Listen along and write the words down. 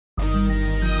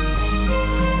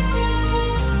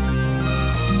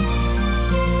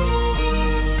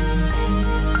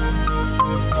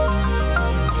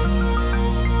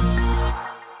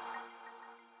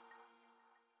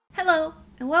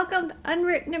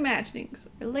Unwritten Imaginings,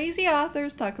 where lazy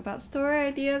authors talk about story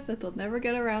ideas that they'll never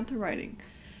get around to writing.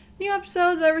 New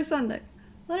episodes every Sunday.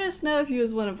 Let us know if you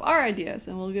use one of our ideas,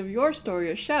 and we'll give your story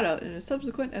a shout out in a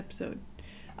subsequent episode.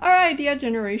 Our idea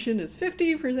generation is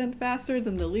 50% faster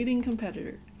than the leading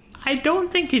competitor. I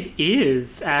don't think it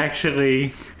is,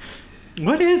 actually.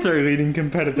 What is our leading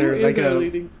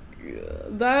competitor?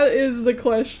 That is the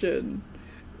question.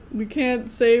 We can't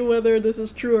say whether this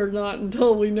is true or not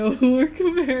until we know who we're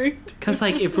comparing to. Because,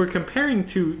 if we're comparing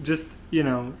to just,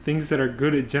 things that are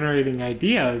good at generating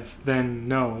ideas, then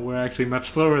no, we're actually much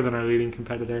slower than our leading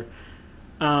competitor.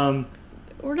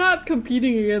 We're not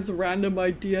competing against random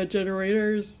idea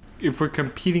generators. If we're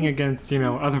competing against,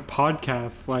 other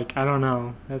podcasts, I don't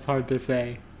know. That's hard to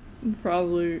say.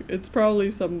 It's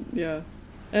probably some, yeah.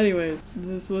 Anyways,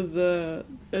 this was a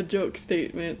joke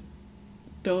statement.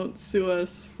 Don't sue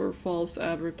us for false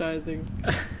advertising.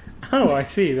 Oh, I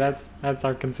see. That's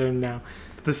our concern now.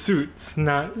 The suits,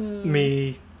 not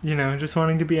me, just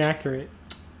wanting to be accurate.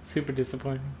 Super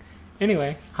disappointing.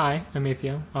 Anyway, hi, I'm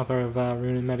Atheo, author of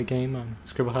Rune and Metagame on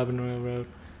Scribble Hub and Royal Road.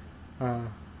 And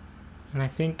I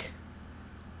think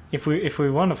if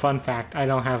we want a fun fact, I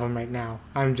don't have them right now.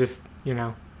 I'm just,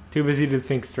 too busy to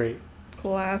think straight.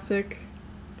 Classic.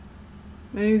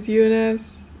 My name's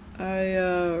Eunice. I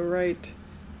write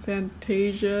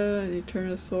Fantasia and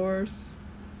Eternosaurus.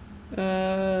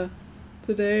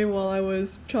 Today, while I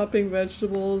was chopping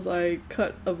vegetables, I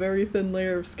cut a very thin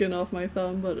layer of skin off my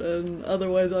thumb, but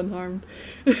otherwise unharmed.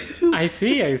 I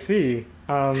see.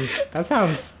 That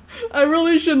sounds I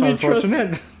really shouldn't be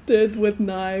unfortunate. Trusted with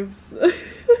knives.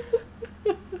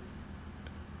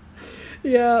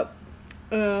 Yeah.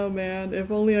 Oh man, if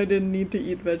only I didn't need to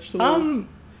eat vegetables.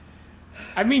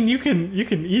 I mean, you can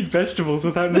eat vegetables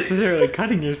without necessarily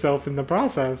cutting yourself in the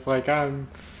process.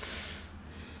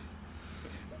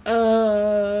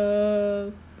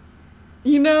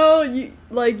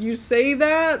 You say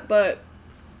that, but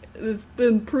it's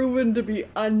been proven to be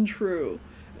untrue.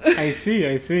 I see.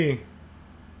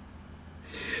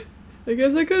 I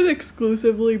guess I could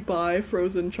exclusively buy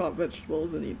frozen chopped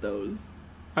vegetables and eat those.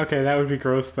 Okay, that would be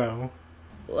gross, though.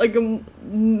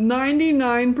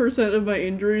 99% of my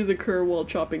injuries occur while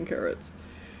chopping carrots.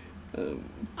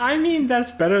 I mean,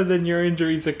 that's better than your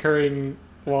injuries occurring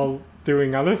while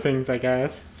doing other things, I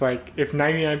guess. It's if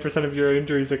 99% of your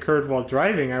injuries occurred while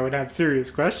driving, I would have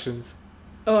serious questions.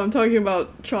 Oh, I'm talking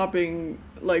about chopping,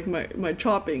 my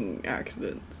chopping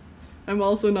accidents. I'm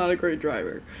also not a great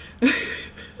driver.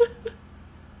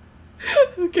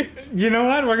 Okay. You know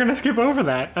what? We're gonna skip over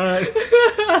that.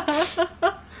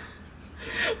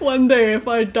 One day, if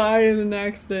I die in an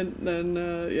accident, then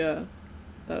yeah,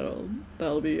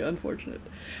 that'll be unfortunate.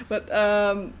 But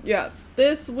yeah,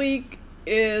 this week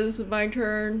is my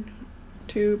turn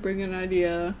to bring an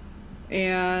idea,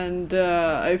 and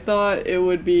I thought it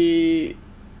would be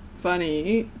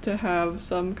funny to have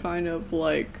some kind of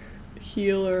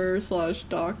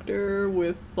healer/doctor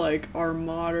with our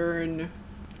modern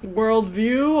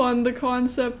worldview on the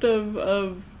concept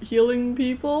of healing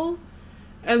people.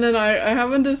 And then I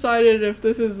haven't decided if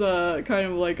this is kind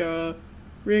of a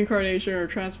reincarnation or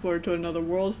transport to another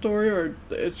world story, or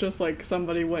it's just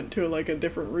somebody went to a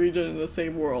different region in the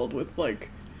same world with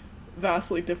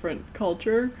vastly different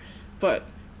culture, but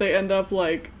they end up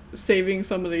saving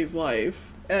somebody's life.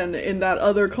 And in that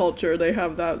other culture, they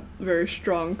have that very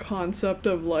strong concept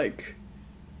of life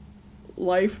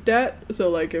debt.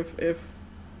 So if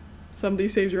somebody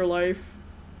saves your life,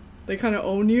 they kind of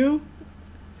own you.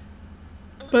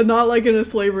 But not in a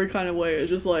slavery kind of way. It's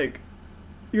just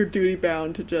you're duty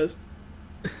bound to just,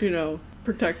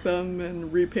 protect them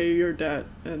and repay your debt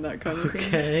and that kind of thing.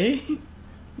 Okay.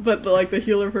 But the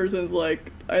healer person's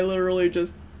I literally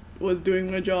just was doing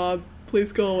my job.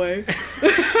 Please go away.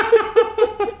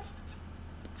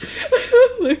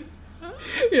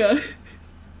 Yeah.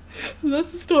 So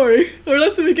that's the story. Or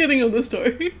that's the beginning of the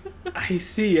story. I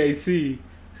see.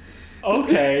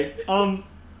 Okay.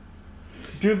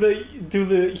 Do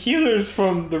the healers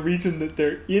from the region that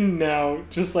they're in now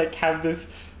just have this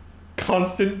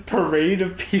constant parade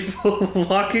of people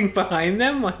walking behind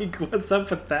them? What's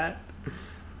up with that?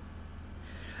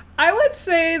 I would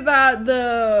say that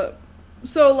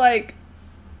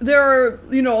there are,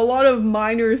 a lot of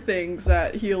minor things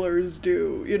that healers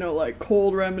do,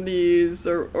 cold remedies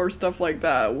or stuff like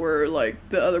that, where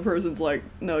the other person's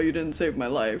no, you didn't save my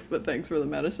life, but thanks for the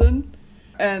medicine.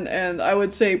 And I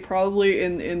would say probably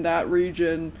in that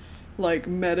region,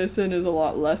 medicine is a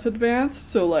lot less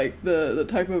advanced. So the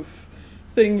type of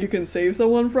thing you can save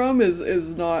someone from is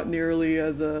not nearly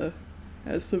as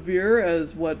severe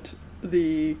as what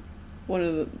the one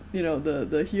of the,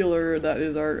 the healer that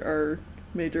is our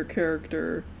major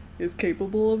character is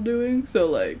capable of doing. So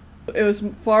like it was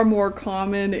far more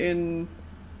common in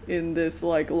this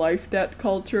like life debt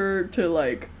culture to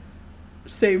like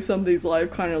save somebody's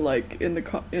life, kind of like in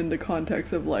the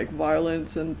context of like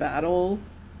violence and battle,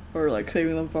 or like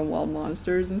saving them from wild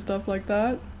monsters and stuff like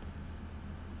that.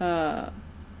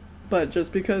 But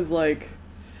just because like,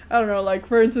 I don't know, like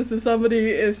for instance, if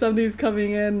somebody's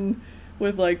coming in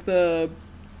with like the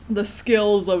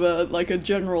skills of a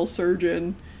general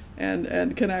surgeon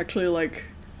and can actually like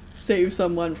save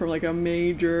someone from like a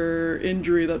major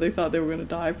injury that they thought they were going to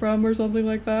die from or something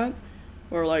like that,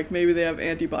 or like maybe they have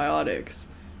antibiotics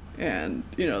and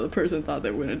the person thought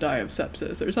they were going to die of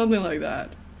sepsis or something like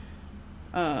that.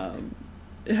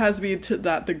 It has to be to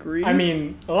that degree. I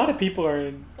mean, a lot of people are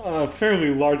in a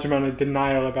fairly large amount of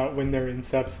denial about when they're in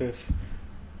sepsis.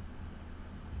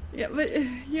 Yeah, but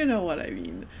you know what I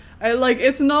mean.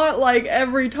 It's not like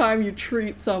every time you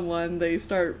treat someone they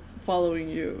start following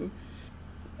you.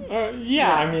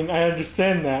 Yeah, I mean, I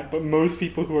understand that, but most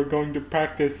people who are going to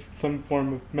practice some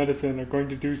form of medicine are going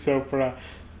to do so for a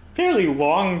fairly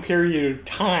long period of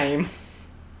time.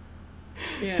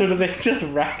 Yeah. So do they just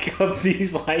rack up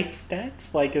these life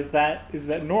debts? Like, is that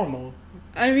normal?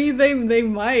 I mean, they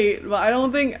might, but I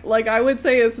don't think, like, I would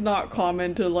say it's not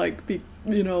common to, like, be,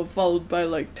 followed by,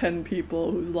 like, 10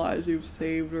 people whose lives you've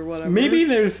saved or whatever. Maybe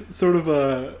there's sort of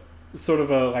a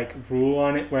like rule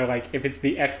on it where like if it's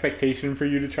the expectation for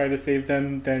you to try to save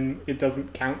them, then it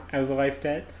doesn't count as a life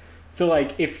debt. So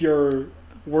like if you're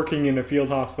working in a field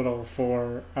hospital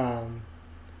for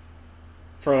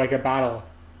like a battle,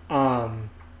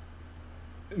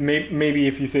 maybe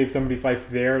if you save somebody's life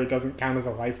there, it doesn't count as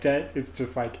a life debt. It's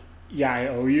just like, yeah, I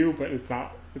owe you, but it's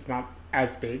not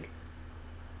as big.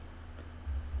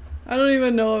 I don't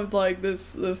even know if like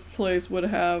this place would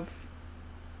have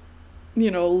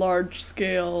large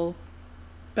scale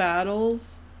battles.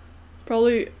 It's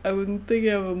probably, I would think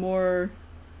of a more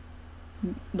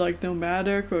like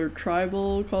nomadic or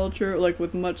tribal culture, like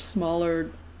with much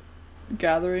smaller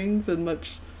gatherings and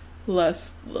much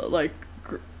less like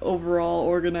overall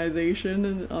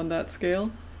organization on that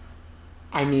scale.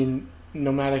 I mean,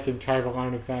 nomadic and tribal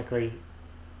aren't exactly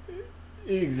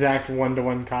exact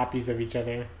one-to-one copies of each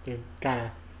other. They're kind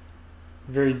of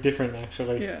very different,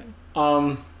 actually. Yeah.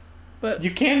 But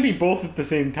you can be both at the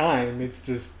same time. It's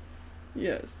just...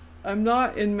 Yes. I'm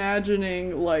not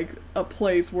imagining, like, a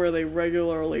place where they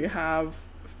regularly have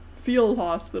field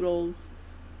hospitals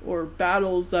or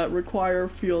battles that require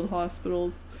field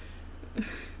hospitals.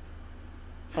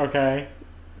 Okay.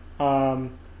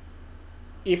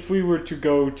 If we were to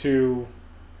go to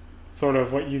sort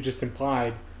of what you just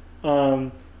implied,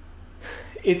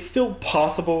 it's still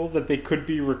possible that they could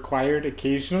be required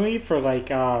occasionally for,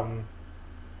 like,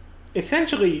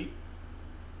 essentially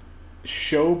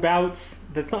show bouts.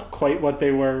 That's not quite what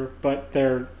they were, but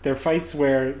they're fights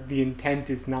where the intent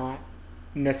is not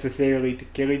necessarily to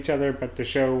kill each other, but to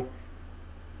show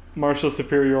martial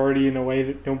superiority in a way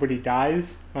that nobody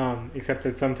dies, except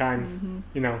that sometimes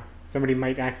somebody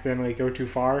might accidentally go too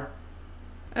far.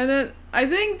 And then I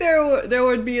think there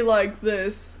would be like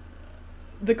this,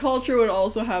 the culture would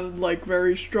also have like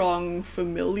very strong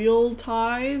familial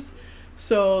ties.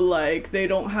 So, like, they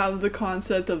don't have the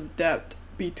concept of debt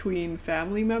between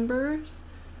family members.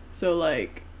 So,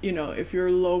 like, if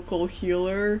your local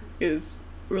healer is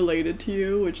related to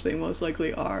you, which they most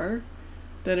likely are,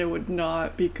 then it would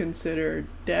not be considered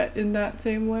debt in that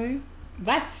same way.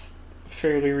 That's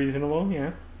fairly reasonable,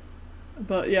 yeah.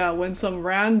 But, yeah, when some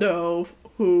rando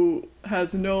who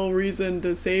has no reason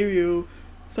to save you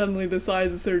suddenly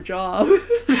decides it's their job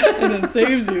and then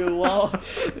saves you, well,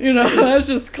 that's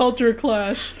just culture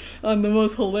clash on the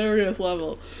most hilarious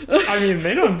level. I mean,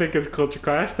 they don't think it's culture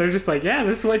clash. They're just like, yeah,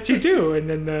 this is what you do. And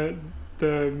then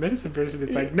the medicine person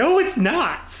is like, no, it's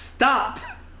not. Stop.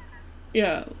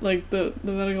 Yeah, like the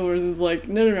medical person's like,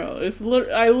 no.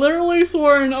 I literally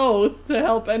swore an oath to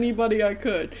help anybody I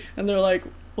could. And they're like,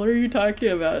 what are you talking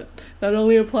about? That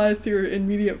only applies to your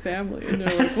immediate family. And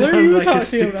they're like, what are you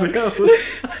talking about?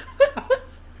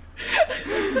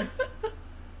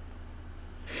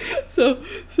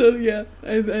 So yeah,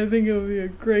 I think it would be a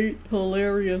great,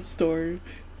 hilarious story.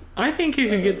 I think you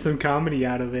could get some comedy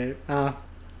out of it.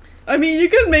 I mean, you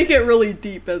could make it really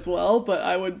deep as well, but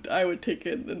I would take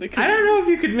it in the. I don't know if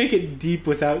you could make it deep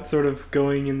without sort of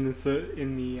going in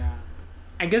the.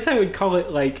 I guess I would call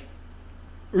it like.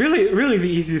 Really, the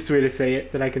easiest way to say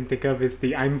it that I can think of is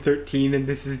the "I'm 13 and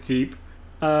this is deep"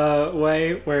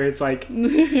 way, where it's like,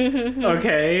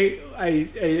 okay,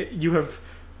 you have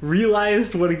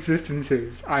realized what existence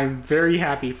is. I'm very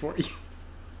happy for you.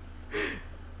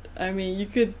 I mean, you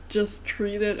could just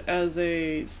treat it as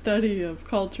a study of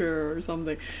culture or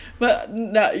something. But,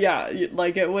 no, yeah,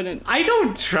 like, it wouldn't... I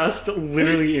don't trust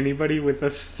literally anybody with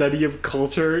a study of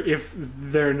culture if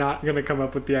they're not going to come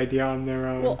up with the idea on their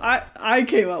own. Well, I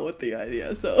came up with the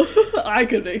idea, so I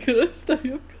could make it a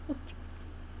study of culture.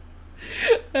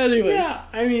 Anyway. Yeah,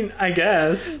 I mean, I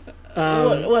guess.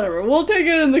 Whatever. We'll take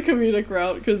it in the comedic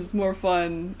route because it's more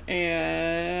fun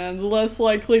and less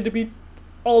likely to be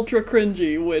ultra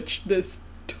cringy, which this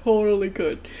totally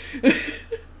could.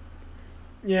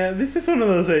 Yeah, this is one of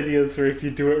those ideas where if you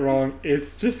do it wrong,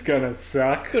 it's just gonna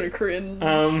suck. It's gonna cringe.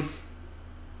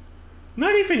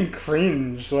 Not even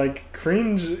cringe. Like,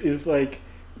 cringe is like,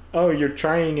 oh, you're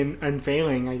trying and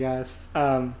failing, I guess.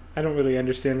 I don't really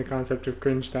understand the concept of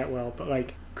cringe that well, but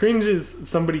like, cringe is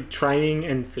somebody trying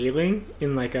and failing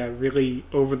in like a really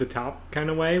over-the-top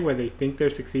kind of way where they think they're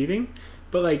succeeding.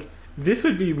 But like, this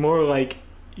would be more like,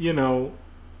 you know,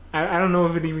 I don't know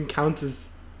if it even counts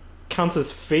as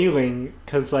failing,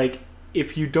 because like,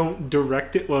 if you don't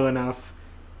direct it well enough,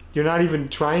 you're not even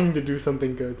trying to do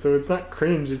something good. So it's not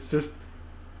cringe, it's just,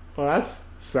 well, that's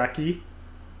sucky.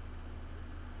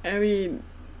 I mean,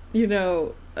 you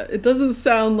know, it doesn't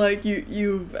sound like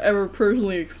you've ever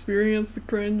personally experienced the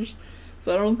cringe,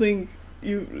 so I don't think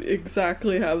you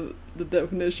exactly have the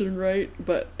definition right,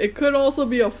 but it could also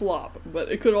be a flop, but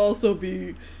it could also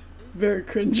be very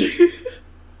cringy.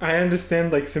 I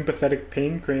understand like sympathetic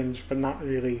pain cringe, but not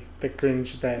really the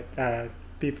cringe that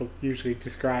people usually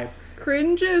describe.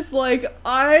 Cringe is like,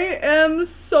 I am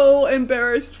so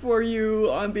embarrassed for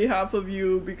you on behalf of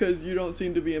you because you don't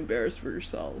seem to be embarrassed for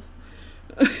yourself.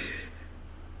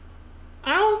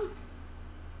 I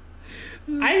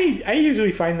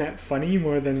usually find that funny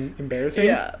more than embarrassing.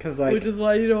 Yeah, 'cause like, which is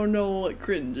why you don't know what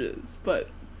cringe is, but...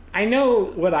 I know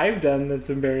what I've done that's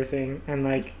embarrassing, and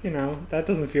like, you know, that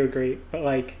doesn't feel great, but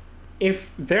like,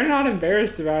 if they're not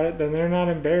embarrassed about it, then they're not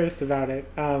embarrassed about it.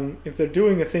 If they're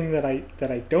doing a thing that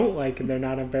I don't like and they're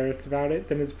not embarrassed about it,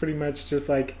 then it's pretty much just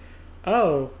like,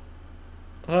 oh,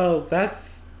 well,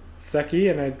 that's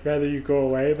sucky and I'd rather you go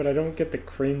away, but I don't get the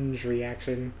cringe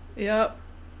reaction. Yep,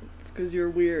 it's because you're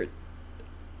weird,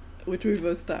 which we've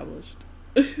established.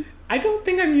 I don't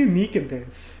think I'm unique in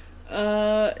this.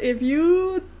 If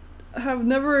you have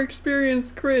never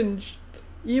experienced cringe,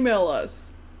 email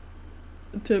us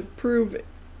to prove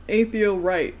Atheo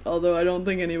right, although I don't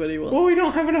think anybody will. Well, we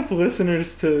don't have enough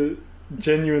listeners to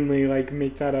genuinely like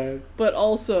make that but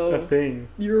also a thing.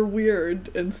 You're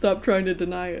weird and stop trying to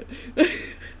deny it.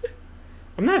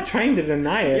 I'm not trying to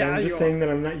deny it. Yeah, I'm just saying that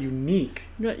I'm not unique.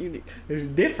 Not unique. There's a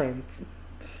difference.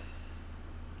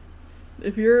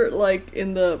 If you're like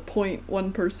in the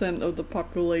 0.1% of the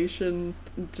population,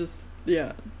 just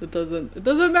yeah, it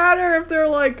doesn't matter if there are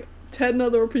like 10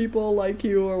 other people like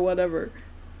you or whatever.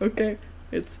 Okay?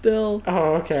 It's still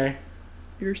okay.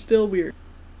 You're still weird.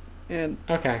 And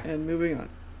okay. And moving on.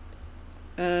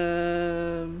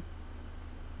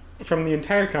 From the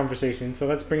entire conversation, so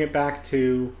let's bring it back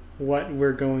to what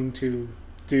we're going to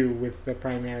do with the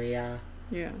primary yeah.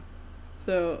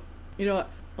 So, you know what?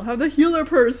 We'll have the healer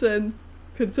person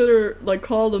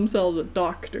call themselves a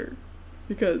doctor,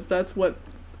 because that's what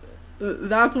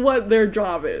their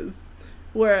job is.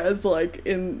 Whereas like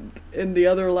in the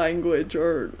other language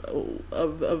or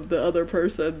of the other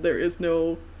person, there is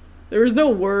no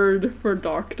word for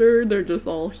doctor. They're just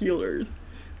all healers,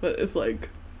 but it's like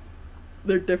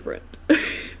they're different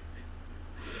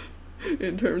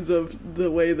in terms of the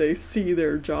way they see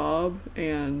their job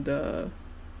and the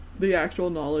actual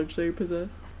knowledge they possess.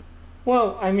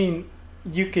 Well, I mean,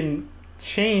 you can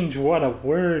change what a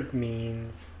word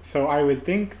means. So I would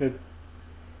think that,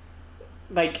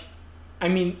 like, I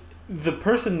mean, the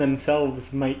person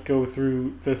themselves might go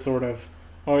through the sort of,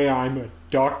 oh yeah, I'm a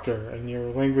doctor, and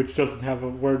your language doesn't have a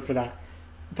word for that.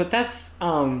 But that's,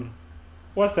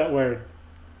 what's that word?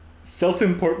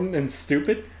 Self-important and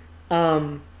stupid?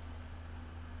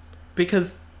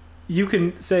 Because you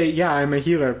can say, yeah, I'm a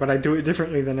healer, but I do it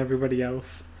differently than everybody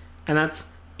else. And that's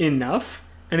enough.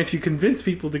 And if you convince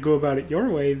people to go about it your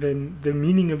way, then the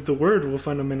meaning of the word will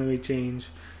fundamentally change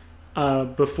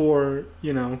before,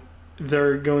 you know,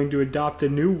 they're going to adopt a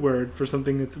new word for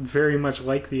something that's very much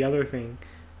like the other thing.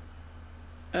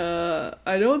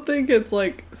 I don't think it's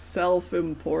like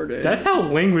self-important. That's how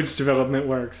language development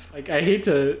works. Like, I hate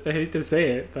to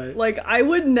say it, but like, I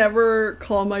would never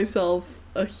call myself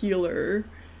a healer.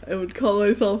 I would call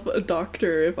myself a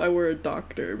doctor if I were a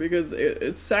doctor, because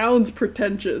it sounds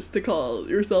pretentious to call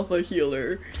yourself a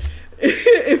healer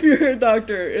if you're a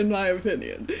doctor, in my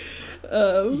opinion.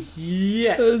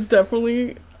 Yes. That is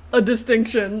definitely a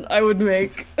distinction I would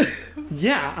make.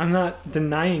 Yeah, I'm not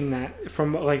denying that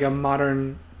from like a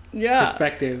modern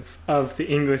perspective of the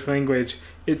English language.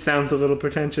 It sounds a little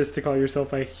pretentious to call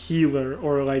yourself a healer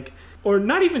or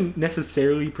not even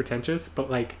necessarily pretentious,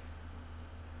 but like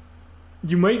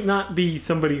you might not be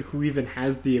somebody who even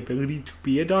has the ability to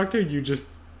be a doctor. You just,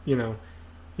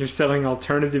 you're selling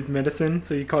alternative medicine,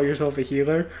 so you call yourself a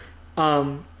healer.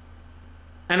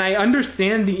 And I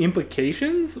understand the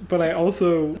implications, but I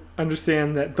also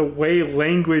understand that the way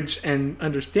language and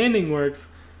understanding works,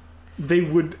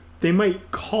 they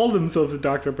might call themselves a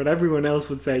doctor, but everyone else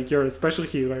would say, you're a special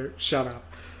healer, shut up.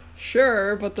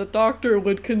 Sure, but the doctor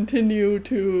would continue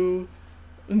to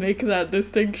make that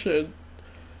distinction.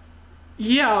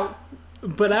 Yeah,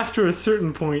 but after a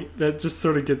certain point, that just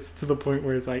sort of gets to the point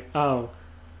where it's like, oh,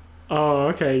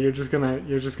 okay, you're just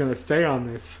gonna stay on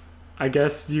this. I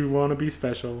guess you want to be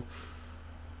special.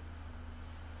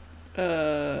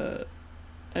 I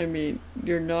mean,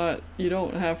 you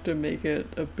don't have to make it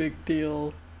a big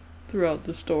deal throughout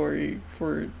the story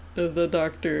for the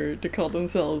doctor to call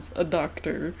themselves a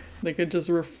doctor. They could just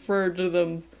refer to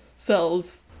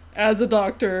themselves as a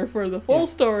doctor for the full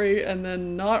story and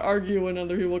then not argue when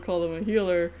other people call them a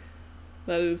healer.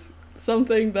 That is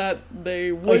something that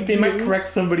they would like they might correct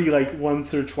somebody like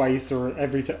once or twice or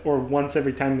once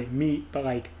every time they meet, but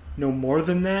like no more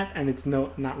than that, and it's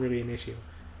not really an issue.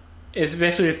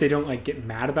 Especially if they don't like get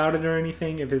mad about it or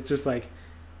anything. If it's just like,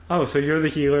 oh, so you're the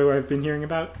healer I've been hearing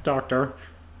about, doctor.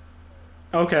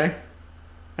 Okay.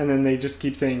 And then they just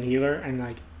keep saying healer, and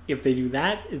like if they do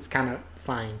that, it's kind of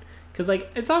fine. Because, like,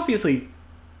 it's obviously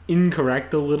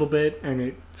incorrect a little bit, and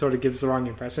it sort of gives the wrong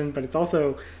impression, but it's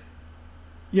also,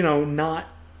 not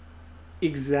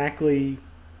exactly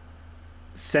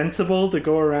sensible to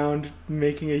go around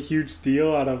making a huge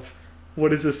deal out of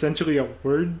what is essentially a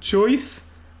word choice.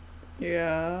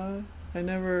 Yeah, I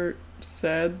never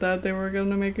said that they were going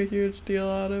to make a huge deal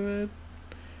out of it.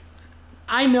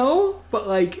 I know, but,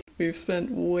 like... We've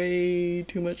spent way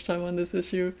too much time on this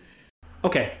issue.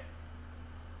 Okay.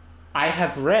 I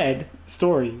have read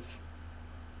stories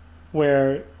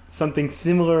where something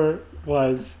similar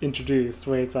was introduced,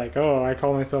 where it's like, oh, I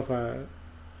call myself a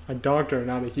doctor,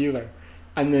 not a healer.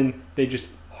 And then they just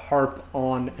harp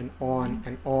on and on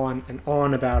and on and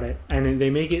on about it. And then they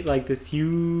make it like this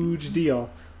huge deal,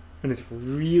 and it's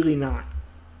really not.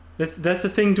 That's a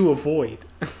thing to avoid.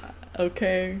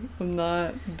 Okay, I'm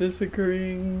not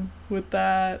disagreeing with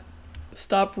that.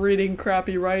 Stop reading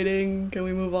crappy writing. Can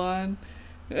we move on?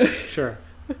 Sure.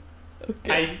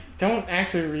 Okay. I don't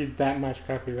actually read that much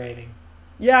crappy writing.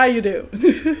 Yeah, you do.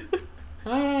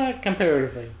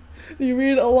 Comparatively. You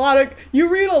read a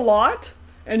lot,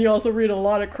 and you also read a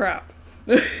lot of crap.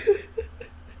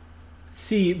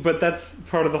 See, but that's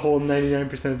part of the whole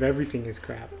 99% of everything is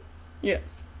crap. Yes.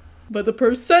 But the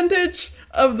percentage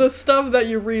of the stuff that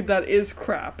you read that is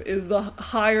crap is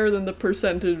higher than the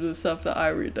percentage of the stuff that I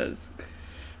read that is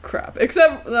crap.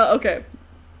 Except, okay.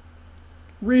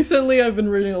 Recently, I've been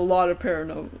reading a lot of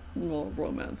paranormal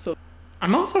romance, so...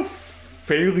 I'm also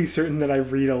fairly certain that I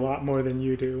read a lot more than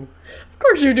you do. Of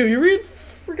course you do. You read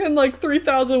freaking like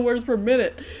 3,000 words per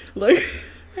minute. Like...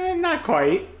 Not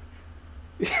quite.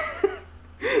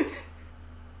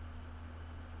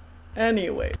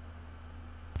 Anyway.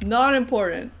 Not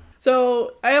important.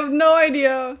 So, I have no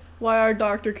idea why our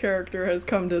doctor character has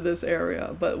come to this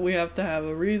area, but we have to have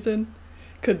a reason.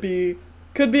 Could be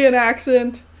an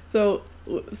accident. So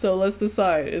let's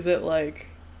decide. Is it like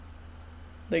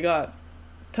they got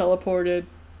teleported?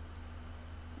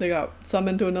 They got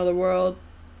summoned to another world?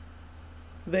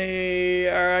 They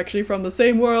are actually from the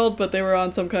same world, but they were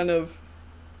on some kind of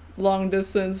long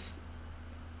distance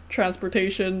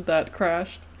transportation that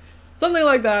crashed. Something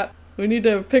like that. We need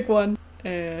to pick one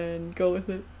and go with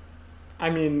it. I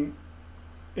mean,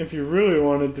 if you really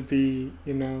wanted to be,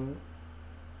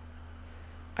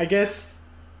 I guess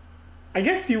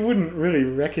you wouldn't really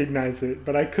recognize it,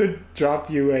 but I could drop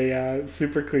you a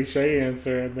super cliche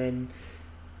answer, and then,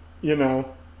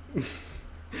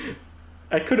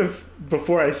 I could have,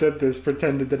 before I said this,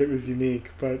 pretended that it was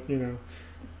unique, but, you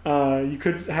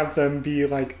could have them be,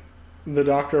 like, the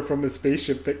doctor from a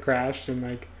spaceship that crashed, and,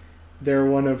 like, they're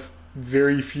one of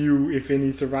very few, if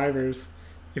any, survivors.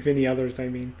 If any others, I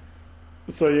mean.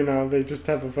 So, they just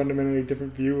have a fundamentally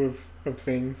different view of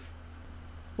things.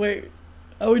 Wait,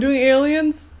 are we doing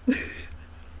aliens?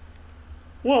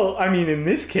 Well, I mean, in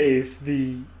this case,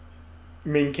 the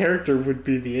main character would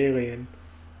be the alien.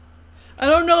 I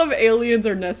don't know if aliens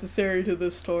are necessary to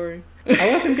this story.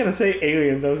 I wasn't gonna say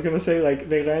aliens. I was gonna say, like,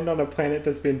 they land on a planet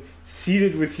that's been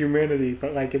seeded with humanity,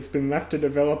 but, like, it's been left to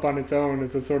develop on its own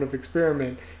as a sort of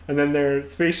experiment, and then their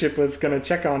spaceship was gonna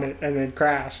check on it and then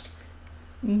crashed.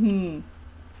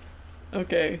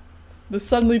 Okay. This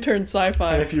suddenly turned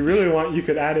sci-fi. And if you really want, you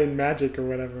could add in magic or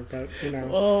whatever, but, you know.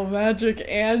 Oh, magic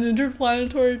and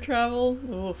interplanetary travel?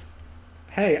 Oof.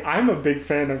 Hey, I'm a big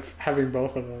fan of having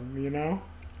both of them, you know?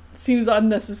 Seems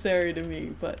unnecessary to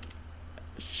me, but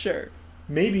sure.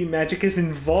 Maybe magic is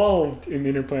involved in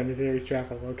interplanetary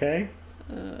travel, okay?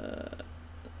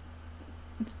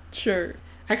 Sure.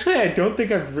 Actually, I don't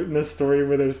think I've written a story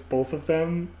where there's both of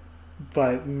them,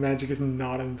 but magic is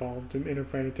not involved in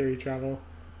interplanetary travel.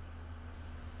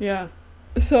 Yeah.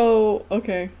 So,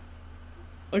 okay.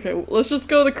 Okay, let's just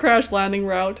go the crash landing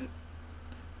route.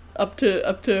 Up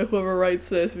to whoever writes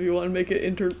this, if you want to make it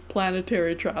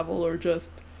interplanetary travel or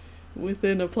just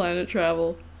within a planet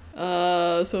travel.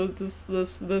 So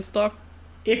this doc.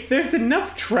 If there's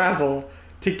enough travel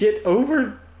to get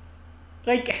over,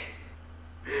 like,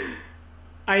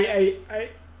 I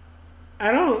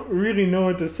don't really know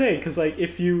what to say, because, like,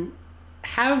 if you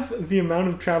have the amount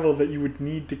of travel that you would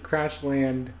need to crash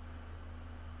land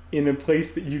in a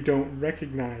place that you don't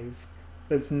recognize,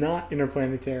 that's not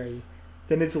interplanetary,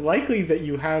 then it's likely that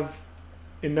you have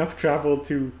enough travel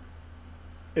to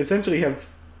essentially have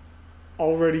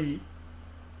already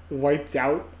wiped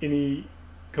out any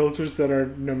cultures that are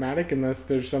nomadic, unless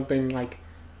there's something, like,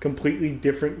 completely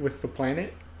different with the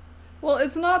planet. Well,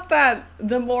 it's not that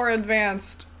the more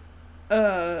advanced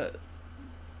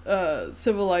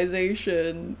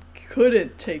civilization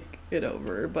couldn't take it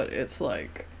over, but it's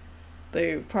like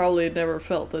they probably never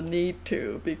felt the need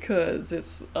to, because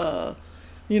it's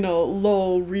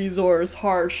low resource,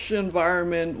 harsh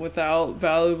environment without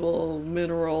valuable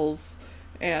minerals,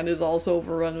 and is also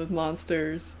overrun with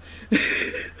monsters.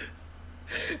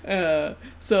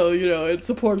 So, it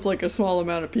supports, like, a small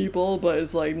amount of people, but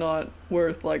it's, like, not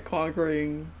worth, like,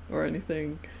 conquering or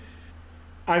anything.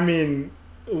 I mean,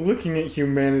 looking at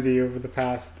humanity over the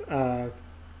past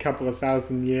couple of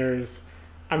thousand years,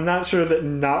 I'm not sure that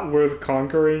not worth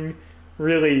conquering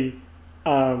really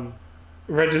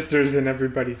registers in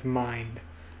everybody's mind.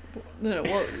 No,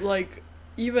 well, like,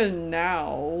 even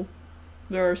now,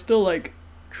 there are still, like,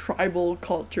 tribal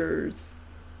cultures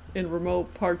in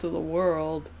remote parts of the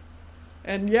world.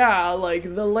 And yeah,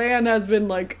 like, the land has been,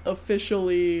 like,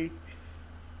 officially,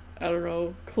 I don't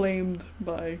know, claimed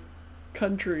by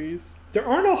countries. There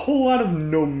aren't a whole lot of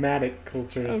nomadic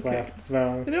cultures left,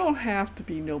 though. They don't have to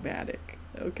be nomadic.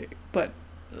 Okay, but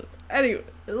anyway,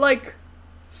 like,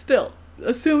 still,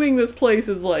 assuming this place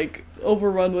is, like,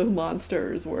 overrun with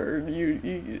monsters where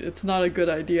it's not a good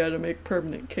idea to make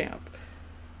permanent camp,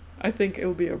 I think it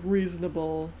would be a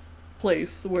reasonable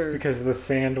place where... It's because of the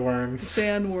sandworms.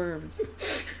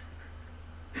 Sandworms.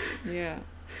 Yeah.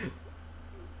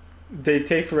 They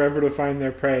take forever to find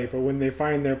their prey, but when they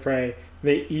find their prey,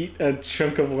 they eat a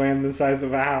chunk of land the size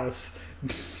of a house.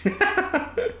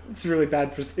 It's really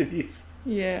bad for cities.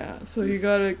 Yeah, so you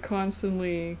gotta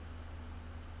constantly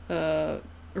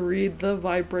read the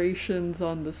vibrations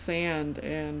on the sand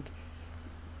and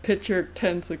pitch your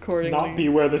tents accordingly. Not be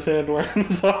where the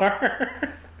sandworms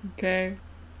are. Okay.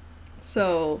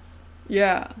 So,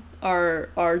 yeah,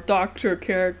 our doctor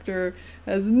character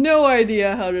has no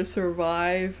idea how to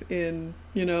survive in,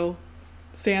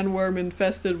 sandworm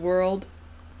infested world,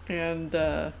 and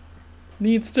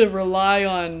needs to rely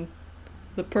on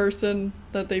the person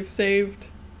that they've saved,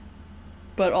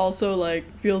 but also, like,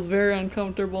 feels very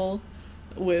uncomfortable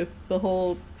with the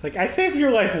whole... It's like, I saved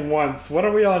your life once. What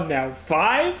are we on now?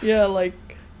 5? Yeah, like,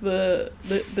 the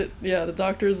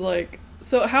doctor's like,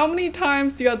 so how many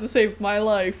times do you have to save my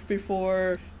life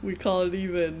before we call it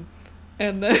even?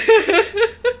 And then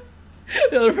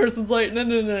the other person's like, no.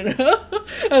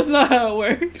 That's not how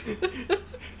it works.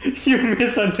 You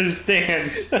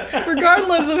misunderstand.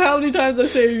 Regardless of how many times I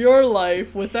save your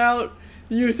life, without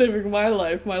you saving my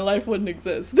life wouldn't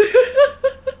exist.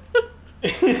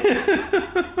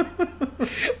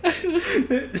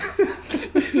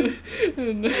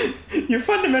 You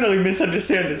fundamentally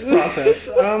misunderstand this process.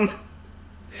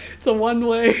 It's a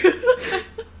one-way.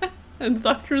 And the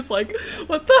doctor's like,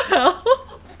 what the hell?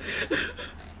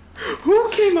 Who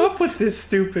came up with this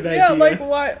stupid idea? Yeah, like,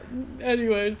 why?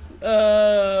 Anyways,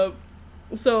 so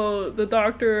the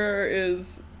doctor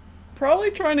is probably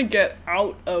trying to get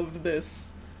out of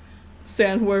this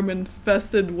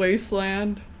sandworm-infested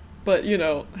wasteland, but,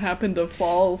 happened to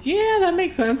fall. Yeah, that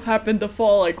makes sense. Happened to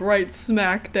fall, like, right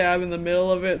smack dab in the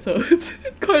middle of it, so it's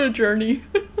quite a journey.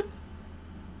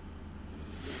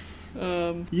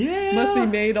 Yeah. Must be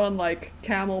made on like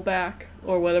camelback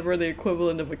or whatever the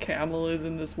equivalent of a camel is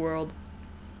in this world.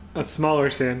 A smaller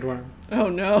sandworm. Oh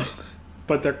no.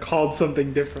 But they're called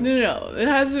something different. No. It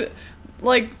has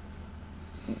like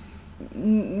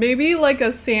maybe like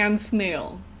a sand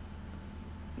snail.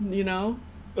 You know?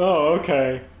 Oh,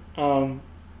 okay.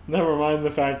 Never mind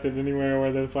the fact that anywhere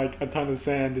where there's like a ton of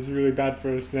sand is really bad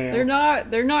for a snail.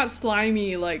 They're not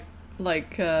slimy like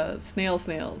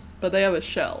snails, but they have a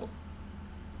shell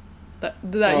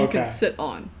that you can sit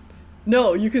on.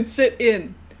 No, you can sit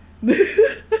in.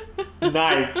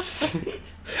 Nice.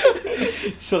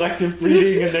 Selective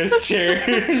breeding and there's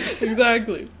chairs.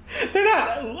 Exactly. They're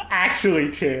not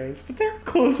actually chairs, but they're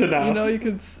close enough. You know,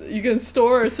 you can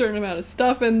store a certain amount of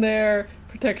stuff in there,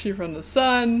 protects you from the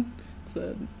sun.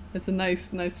 It's a nice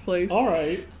place. All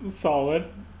right, solid.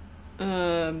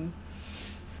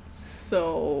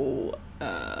 So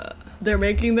they're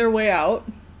making their way out,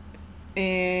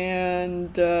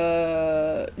 and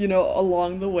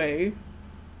along the way,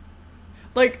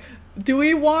 like, do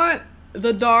we want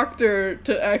the doctor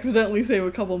to accidentally save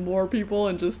a couple more people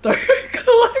and just start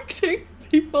collecting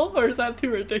people, or is that too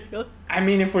ridiculous? I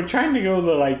mean, if we're trying to go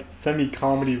the like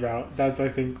semi-comedy route, that's I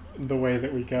think the way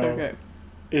that we go. Okay.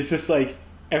 It's just like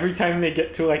every time they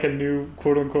get to like a new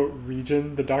quote-unquote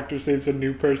region, the doctor saves a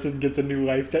new person, gets a new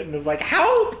life debt, and is like,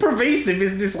 how pervasive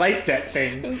is this life debt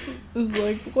thing? It's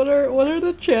like, what are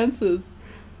the chances?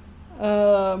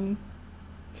 And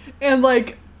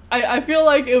like, I feel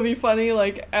like it would be funny,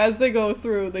 like, as they go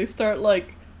through, they start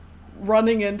like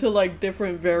running into like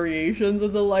different variations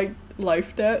of the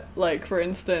life debt. Like, for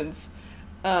instance,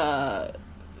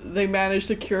 they managed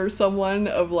to cure someone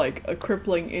of like a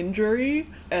crippling injury,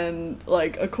 and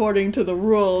like according to the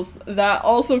rules that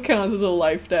also counts as a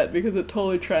life debt because it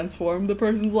totally transformed the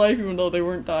person's life even though they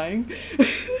weren't dying.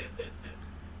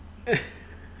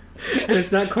 And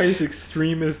it's not quite as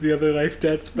extreme as the other life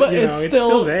debts, but you know, it's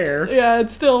still there. Yeah,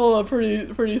 it's still a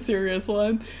pretty serious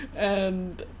one.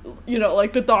 And you know,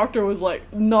 like, the doctor was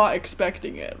like not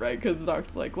expecting it, right? Because the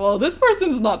doctor's like, well, this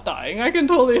person's not dying, I can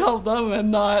totally help them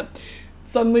and not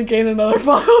suddenly gain another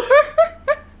follower.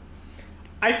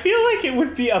 I feel like it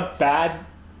would be a bad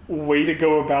way to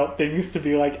go about things to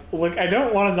be like, look, I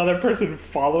don't want another person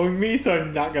following me, so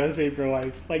I'm not gonna save your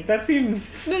life. Like, that seems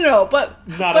but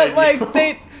ideal.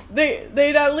 like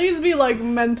they'd at least be like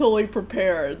mentally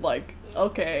prepared, like,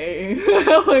 okay,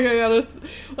 like I gotta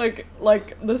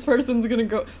like this person's gonna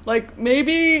go, like,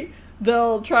 maybe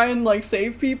they'll try and like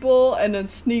save people and then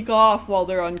sneak off while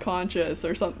they're unconscious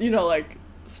or something, you know, like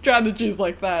strategies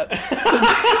like that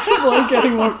to like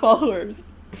getting more followers.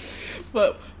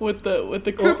 But with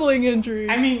the crippling injury,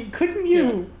 I mean, couldn't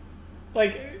you,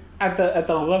 like, at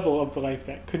the level of the life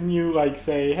debt, couldn't you like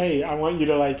say, hey, I want you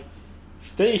to like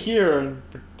stay here and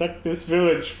protect this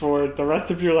village for the rest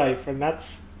of your life, and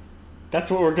that's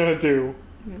what we're gonna do.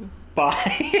 Yeah.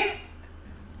 Bye.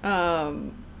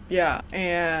 Yeah,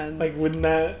 and like, wouldn't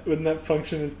that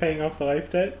function as paying off the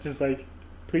life debt? Just like,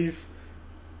 please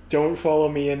don't follow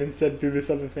me and instead do this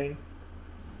other thing.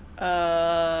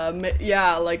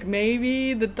 Yeah, like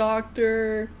maybe the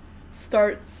doctor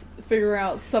starts figuring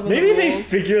out some of maybe the they rules.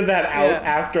 figure that out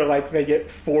after like they get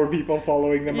 4 people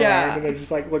following them around, and they're just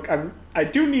like, look, I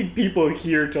do need people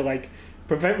here to like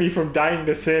prevent me from dying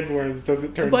to sandworms, as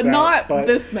it turns out. But not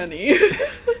this many.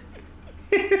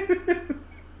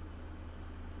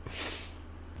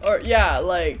 Or yeah,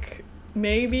 like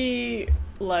maybe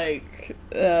like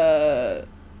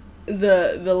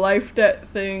the life debt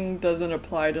thing doesn't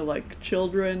apply to like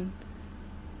children,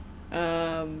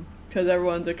 because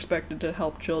everyone's expected to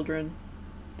help children.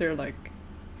 They're like,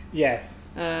 yes,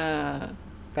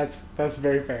 that's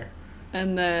very fair.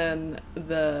 And then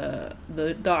the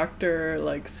doctor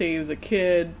like saves a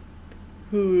kid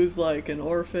who's like an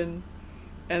orphan,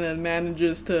 and then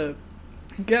manages to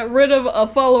get rid of a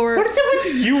follower. What is it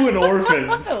with you and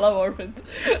orphans? I love orphans.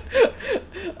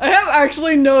 I have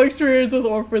actually no experience with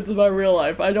orphans in my real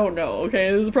life. I don't know, okay?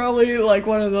 This is probably like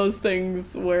one of those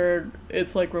things where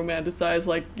it's like romanticized,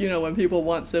 like, you know, when people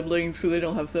want siblings because they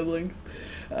don't have siblings.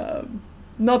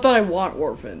 Not that I want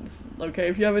orphans, okay?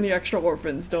 If you have any extra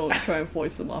orphans, don't try and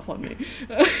foist them off on me.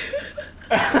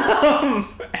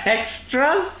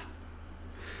 Extras?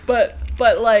 But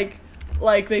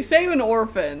like they save an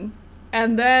orphan,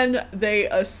 and then they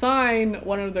assign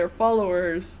one of their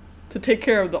followers to take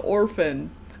care of the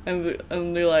orphan, and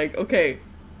they're like, okay,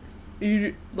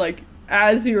 you, like,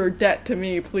 as your debt to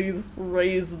me, please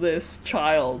raise this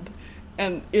child,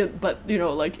 and but you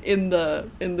know, like in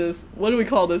this, what do we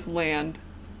call this land?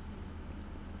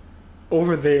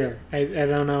 Over there, I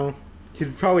don't know.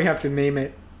 You'd probably have to name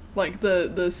it Like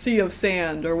the sea of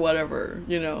sand or whatever,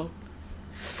 you know.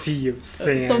 Sea of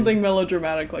sand. Something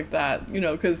melodramatic like that, you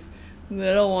know, because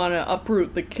they don't want to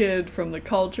uproot the kid from the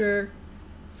culture.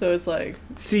 So it's like...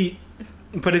 See,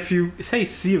 but if you say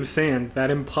sea of sand, that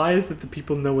implies that the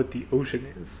people know what the ocean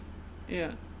is.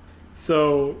 Yeah.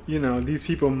 So, you know, these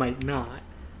people might not.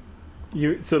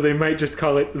 So they might just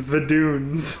call it the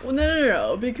dunes. Well,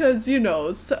 no, because, you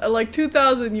know, like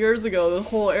 2,000 years ago, the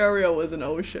whole area was an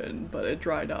ocean, but it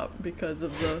dried up because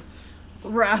of the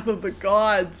wrath of the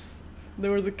gods.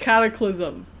 There was a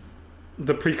cataclysm.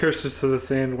 The precursors to the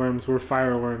sandworms were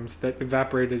fireworms that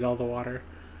evaporated all the water.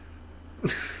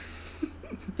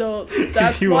 So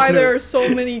that's why there are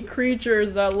so many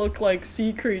creatures that look like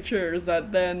sea creatures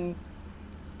that then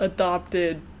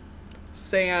adopted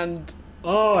sand.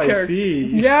 Oh, I see.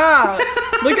 Yeah.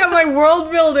 Look at my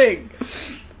world building.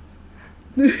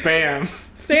 Bam.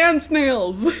 Sand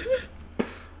snails.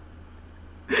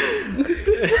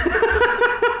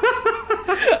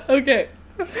 Okay.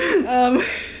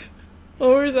 What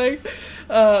were we saying?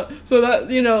 So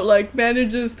that, you know, like,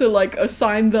 manages to, like,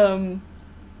 assign them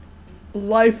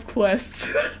life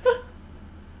quests.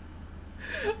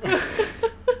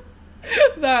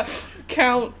 That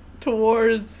count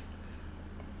towards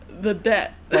the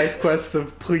debt. Life quests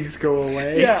of please go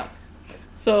away. Yeah.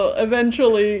 So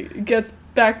eventually gets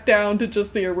back down to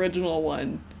just the original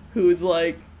one, who's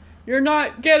like, you're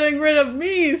not getting rid of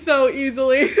me so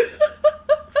easily.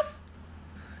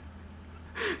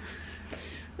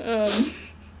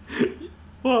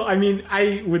 Well, I mean,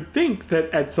 I would think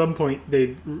that at some point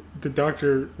the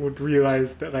doctor would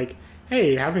realize that, like,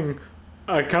 hey, having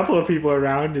a couple of people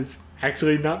around is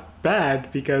actually not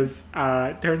bad, because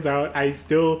it turns out I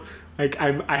still, like,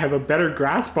 I have a better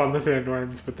grasp on the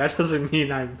sandworms, but that doesn't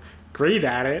mean I'm great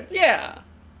at it. Yeah.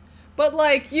 But,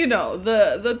 like, you know,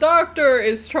 the doctor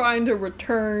is trying to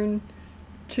return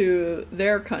to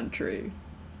their country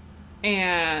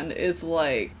and is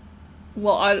like,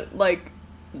 well,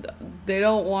 they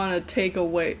don't want to take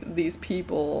away these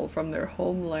people from their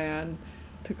homeland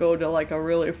to go to, like, a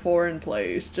really foreign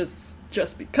place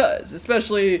just because,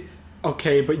 especially...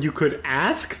 Okay, but you could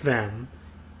ask them.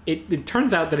 It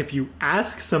turns out that if you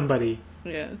ask somebody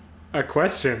a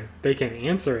question, they can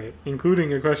answer it,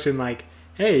 including a question like,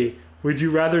 hey, would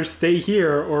you rather stay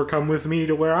here or come with me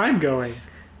to where I'm going?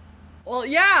 Well,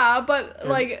 yeah, but, And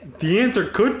like... the answer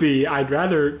could be, I'd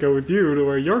rather go with you to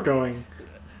where you're going.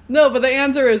 No, but the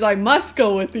answer is, I must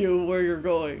go with you where you're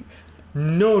going.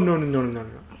 No.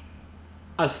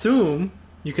 Assume,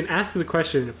 you can ask the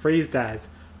question phrased as,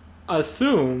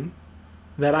 assume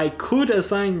that I could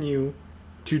assign you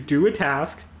to do a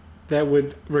task that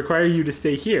would require you to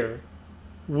stay here.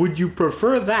 Would you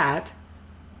prefer that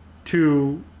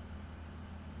to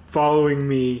following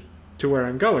me to where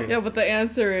I'm going? Yeah, but the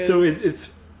answer is... So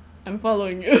it's I'm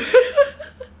following you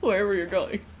wherever you're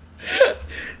going.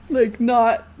 Like,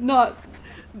 not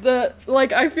the...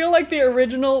 Like, I feel like the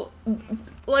original...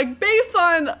 Like, based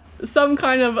on some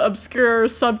kind of obscure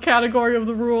subcategory of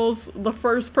the rules, the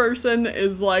first person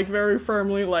is, like, very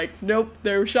firmly like, nope,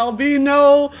 there shall be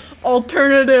no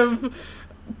alternative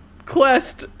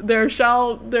quest. There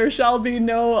shall be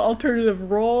no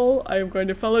alternative role. I am going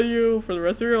to follow you for the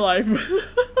rest of your life.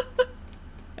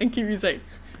 And keep you safe.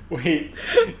 Wait,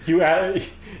 you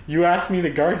asked me to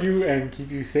guard you and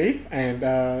keep you safe, and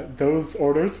those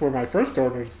orders were my first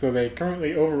orders, so they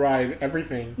currently override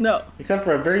everything. No. Except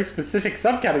for a very specific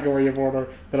subcategory of order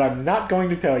that I'm not going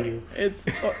to tell you.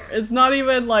 It's not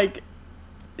even like...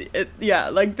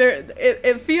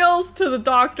 It feels to the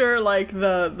doctor like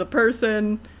the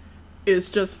person is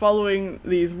just following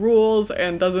these rules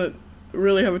and doesn't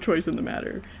really have a choice in the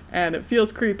matter. And it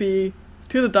feels creepy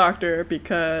to the doctor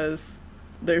because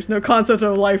there's no concept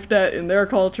of life debt in their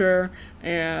culture,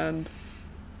 and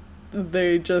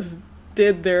they just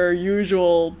did their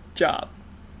usual job.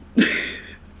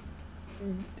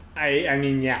 I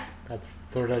mean, yeah, that's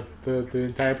sort of the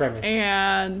entire premise.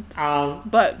 And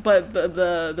but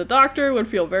the doctor would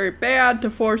feel very bad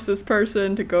to force this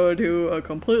person to go to a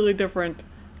completely different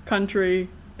country.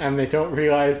 And they don't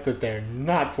realize that they're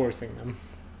not forcing them.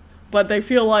 But they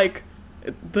feel like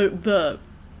the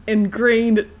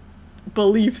ingrained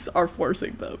beliefs are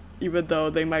forcing them, even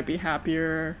though they might be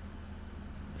happier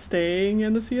staying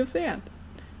in the Sea of Sand.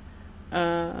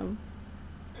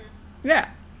 Yeah.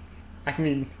 I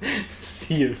mean,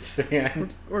 Sea of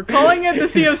Sand. We're calling it the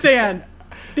Sea of Sand.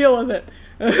 Deal with it.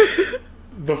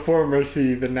 The former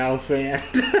sea, the now sand.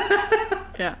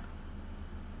 Yeah.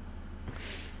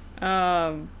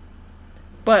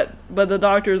 But the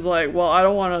doctor's like, well, I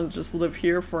don't want to just live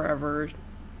here forever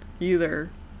either.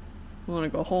 I want to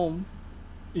go home.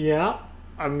 Yeah,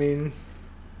 I mean,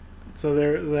 so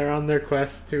they're on their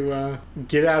quest to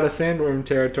get out of sandworm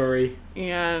territory.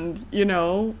 And,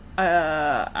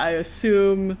 I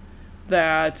assume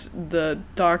that the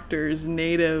Doctor's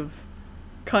native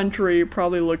country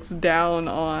probably looks down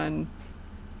on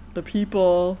the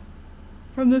people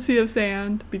from the Sea of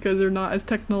Sand because they're not as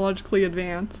technologically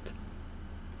advanced.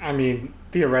 I mean,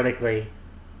 theoretically.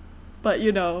 But,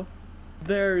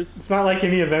 there's... It's not like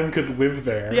any of them could live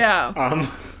there. Yeah.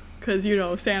 Because,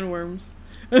 sandworms.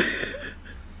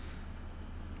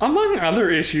 Among other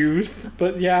issues,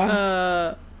 but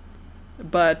yeah.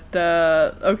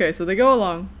 Okay, so they go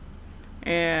along.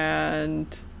 And,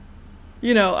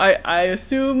 I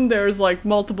assume there's, like,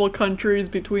 multiple countries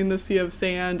between the Sea of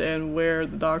Sand and where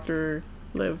the Doctor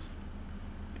lives.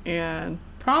 And...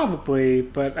 Probably,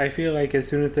 but I feel like as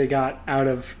soon as they got out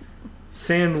of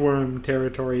sandworm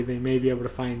territory, they may be able to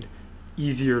find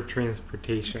easier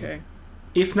transportation. Okay.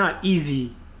 If not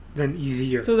easy, then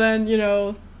easier. So then, you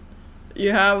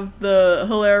have the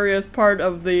hilarious part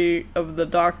of the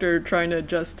Doctor trying to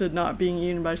adjust to not being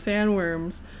eaten by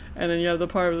sandworms, and then you have the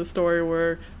part of the story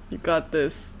where you've got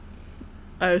this,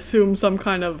 I assume, some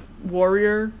kind of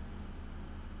warrior.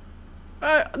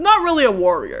 Not really a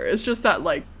warrior. It's just that,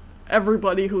 like,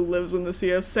 everybody who lives in the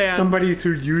Sea of Sand. Somebody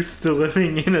who used to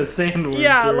living in a sandworm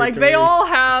territory. Like, they all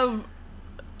have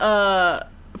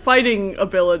fighting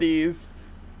abilities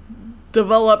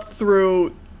developed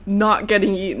through not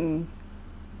getting eaten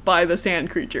by the sand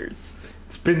creatures.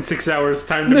 It's been 6 hours,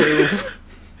 time to move.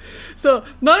 So,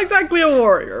 not exactly a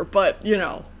warrior, but,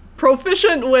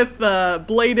 proficient with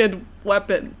bladed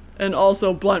weapon and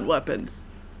also blunt weapons.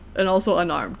 And also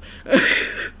unarmed.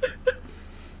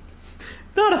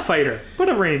 Not a fighter, but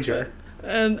a ranger.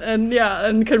 And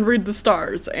can read the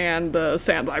stars and the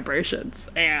sand vibrations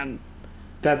and...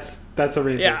 That's a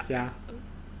ranger, yeah.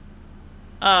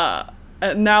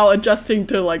 And now adjusting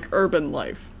to, like, urban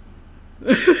life.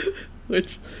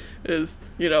 Which is,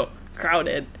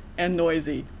 crowded and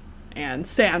noisy and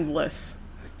sandless.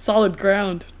 Solid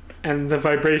ground. And the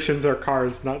vibrations are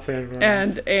cars, not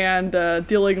sandworms. And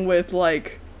dealing with,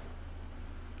 like,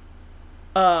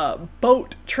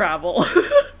 boat travel.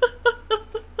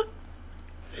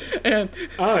 And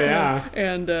oh yeah.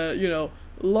 And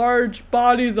large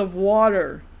bodies of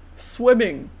water,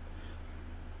 swimming.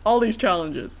 All these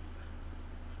challenges.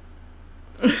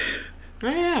 Oh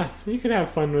yeah, so you could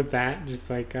have fun with that, just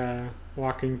like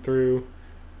walking through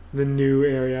the new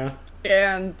area.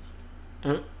 And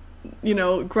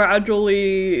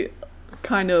gradually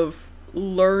kind of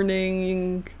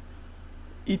learning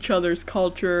each other's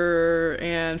culture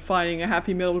and finding a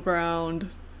happy middle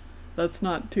ground that's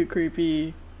not too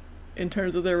creepy in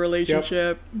terms of their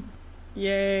relationship. Yep.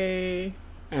 Yay.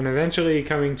 And eventually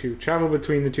coming to travel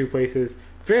between the two places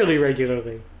fairly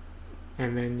regularly.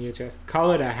 And then you just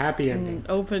call it a happy ending. And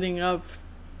opening up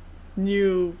a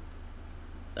new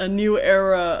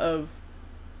era of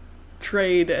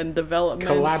trade and development.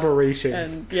 Collaboration.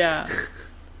 And yeah.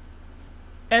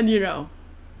 And if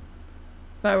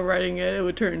I were writing it, it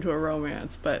would turn into a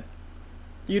romance, but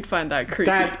you'd find that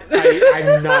creepy.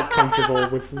 I'm not comfortable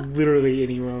with literally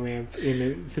any romance in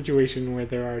a situation where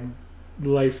there are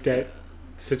life-death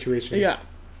situations. Yeah.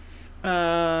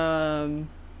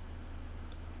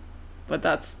 But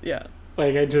that's, yeah.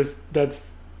 Like,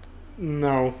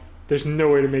 no. There's no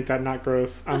way to make that not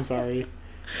gross. I'm sorry.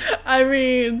 I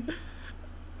mean,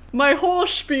 my whole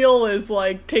spiel is,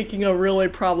 like, taking a really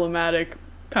problematic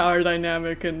power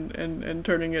dynamic and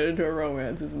turning it into a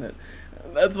romance, isn't it?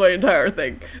 That's my entire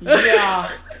thing.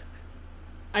 Yeah.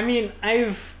 I mean,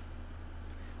 I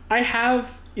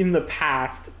have in the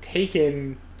past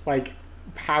taken, like,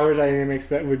 power dynamics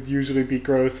that would usually be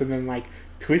gross and then, like,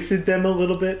 twisted them a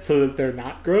little bit so that they're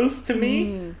not gross to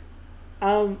me.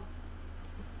 But,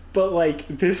 like,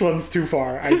 this one's too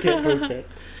far. I can't twist it.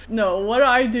 No, what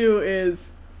I do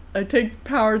is I take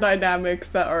power dynamics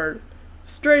that are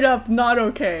straight up not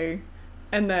okay,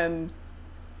 and then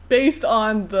based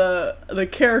on the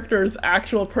character's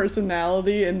actual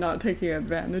personality and not taking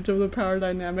advantage of the power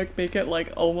dynamic, make it,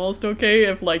 like, almost okay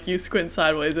if, like, you squint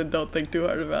sideways and don't think too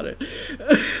hard about it.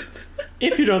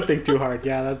 If you don't think too hard,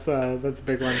 yeah, that's a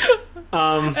big one.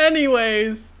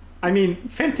 Anyways. I mean,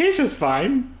 Fantasia's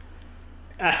fine.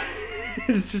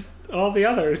 It's just all the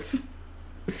others.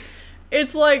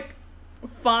 It's, like,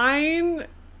 fine,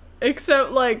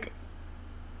 except, like,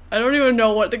 I don't even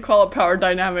know what to call a power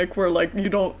dynamic where, like,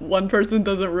 one person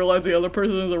doesn't realize the other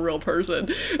person is a real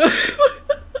person.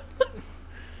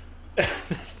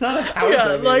 That's not a power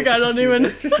dynamic. Yeah, like, I don't even...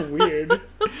 It's just weird.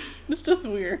 It's just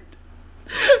weird.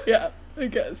 Yeah, I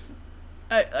guess.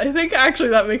 I think actually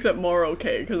that makes it more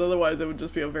okay, because otherwise it would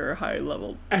just be a very high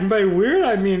level. And by weird,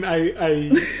 I mean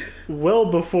I well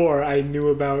before I knew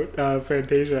about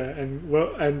Fantasia,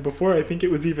 and before I think it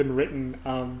was even written,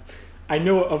 I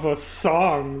know of a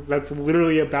song that's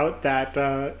literally about that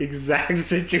exact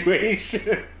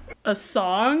situation. A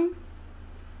song?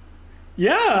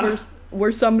 Yeah.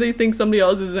 Where somebody thinks somebody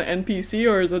else is an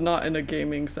NPC, or is it not in a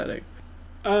gaming setting?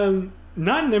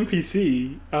 Not an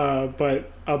NPC, but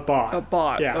a bot. A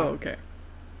bot. Yeah. Oh, okay.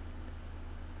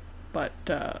 But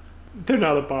they're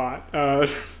not a bot.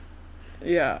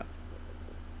 yeah.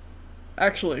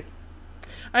 Actually,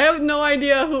 I have no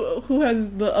idea who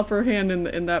has the upper hand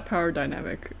in that power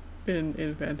dynamic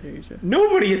in Fantasia.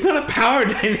 Nobody. It's not a power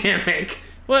dynamic.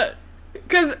 What?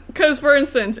 Because for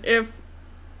instance, if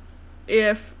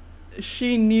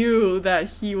she knew that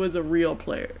he was a real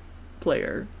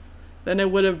player, then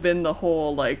it would have been the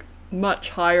whole like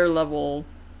much higher level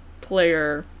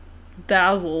player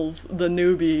dazzles the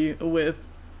newbie with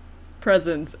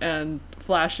presents and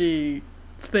flashy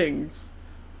things,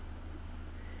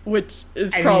 which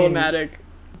is problematic.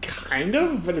 Kind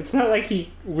of, but it's not like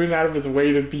he went out of his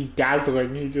way to be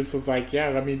dazzling. He just was like, yeah,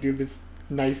 let me do this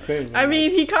nice thing. I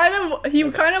mean, he kind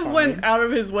of went out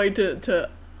of his way to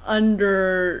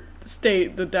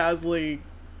understate the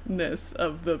dazzlingness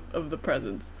of the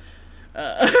presents.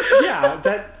 Yeah,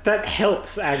 that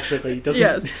helps actually, doesn't it?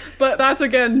 Yes, but that's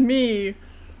again me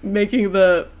making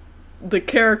the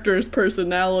character's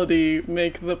personality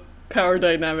make the power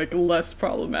dynamic less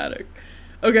problematic.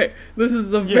 Okay, this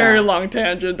is a very long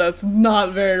tangent that's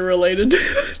not very related to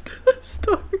the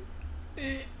story.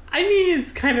 I mean,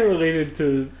 it's kind of related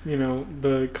to,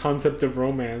 the concept of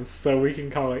romance, so we can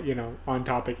call it, on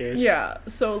topic-ish. Yeah,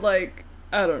 so, like,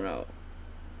 I don't know.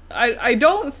 I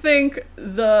don't think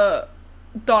the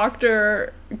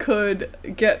doctor could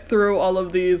get through all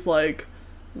of these, like,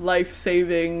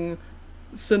 life-saving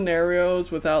scenarios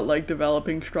without, like,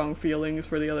 developing strong feelings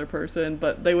for the other person,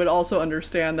 but they would also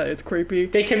understand that it's creepy.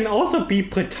 They can also be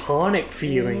platonic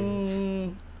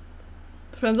feelings.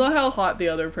 Depends on how hot the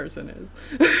other person is.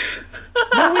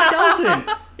 No, it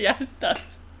doesn't. Yeah, it does.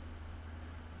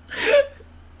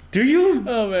 Do you?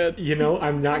 Oh, man.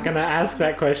 I'm not going to ask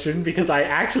that question because I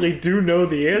actually do know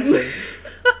the answer.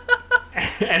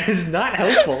 And it's not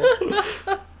helpful.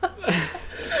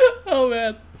 Oh,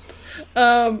 man.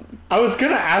 I was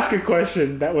going to ask a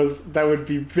question that would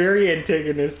be very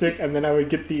antagonistic, and then I would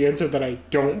get the answer that I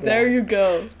don't want. There you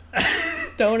go.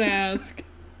 Don't ask.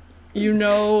 You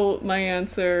know my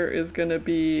answer is going to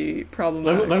be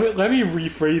problematic. Let me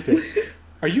rephrase it.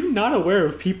 Are you not aware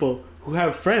of people who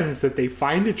have friends that they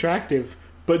find attractive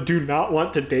but do not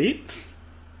want to date?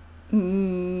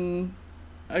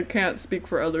 I can't speak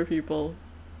for other people.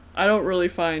 I don't really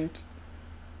find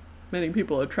many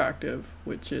people attractive,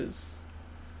 which is...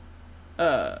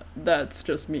 that's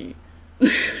just me.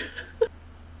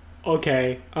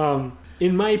 Okay,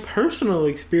 in my personal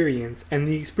experience, and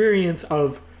the experience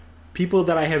of people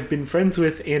that I have been friends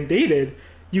with and dated,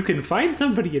 you can find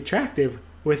somebody attractive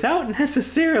without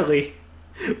necessarily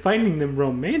finding them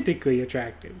romantically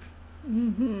attractive.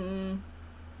 Mm-hmm.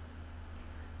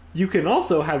 You can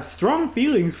also have strong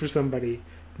feelings for somebody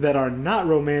that are not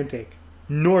romantic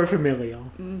nor familial.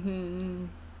 Mm-hmm.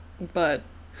 But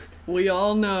we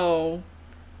all know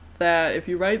that if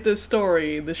you write this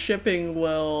story, the shipping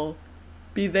will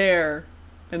be there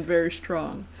and very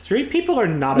strong. Straight people are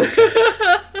not okay.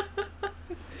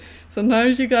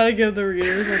 Sometimes you gotta give the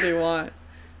readers what they want,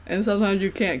 and sometimes you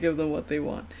can't give them what they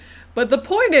want. But the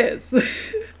point is,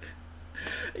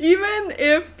 even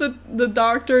if the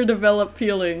doctor developed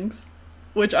feelings,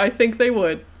 which I think they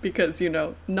would, because,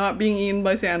 not being eaten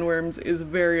by sandworms is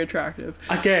very attractive.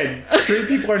 Again, straight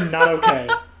people are not okay.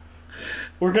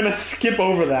 We're gonna skip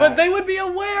over that. But they would be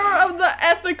aware of the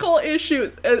ethical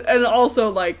issues, and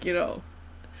also,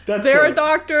 That's they're good. a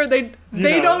doctor, they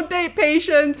don't date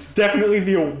patients. Definitely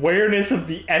the awareness of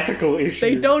the ethical issue.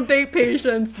 They don't date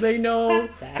patients. They know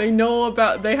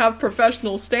they have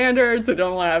professional standards. They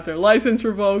don't want to have their license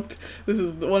revoked. This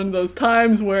is one of those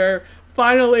times where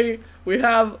finally we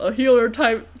have a healer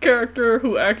type character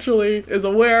who actually is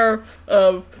aware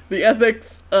of the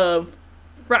ethics of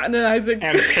fraternizing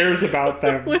and cares about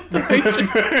them. with the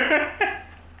patients.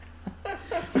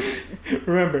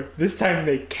 Remember, this time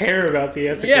they care about the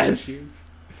ethical issues.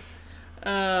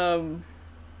 But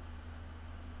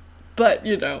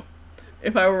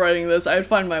if I were writing this, I'd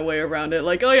find my way around it.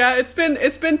 Like, oh yeah, it's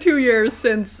been 2 years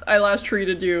since I last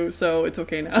treated you, so it's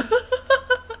okay now.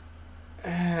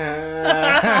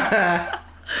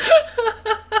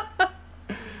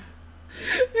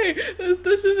 Hey,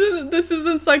 this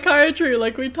isn't psychiatry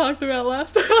like we talked about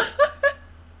last time.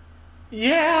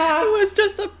 Yeah.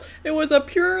 It was a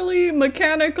purely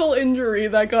mechanical injury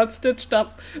that got stitched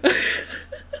up.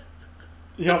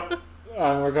 Yep.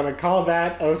 We're gonna call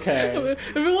that okay.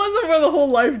 If it wasn't for the whole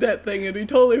life debt thing, it'd be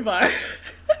totally fine.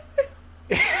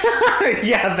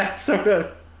 Yeah, that sort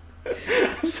of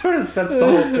sets the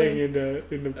whole thing into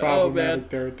problematic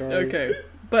territory. Okay.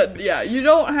 But yeah, you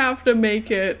don't have to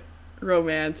make it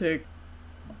romantic.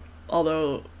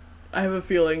 Although I have a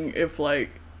feeling if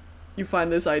like you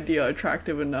find this idea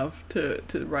attractive enough to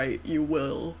write, you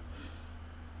will.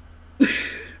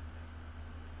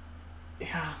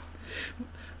 Yeah.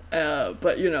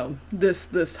 But you know,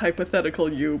 this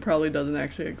hypothetical you probably doesn't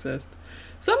actually exist.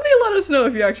 Somebody let us know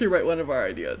if you actually write one of our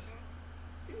ideas.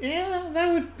 Yeah,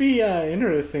 that would be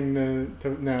interesting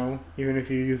to know, even if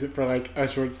you use it for like a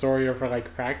short story or for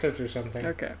like practice or something.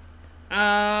 Okay.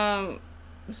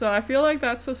 So I feel like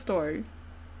that's the story.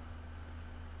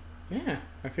 Yeah,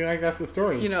 I feel like that's the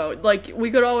story. You know, like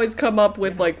we could always come up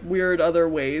with like weird other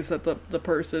ways that the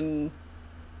person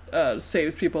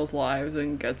saves people's lives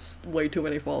and gets way too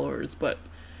many followers, but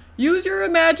use your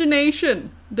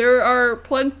imagination. There are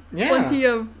plenty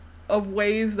of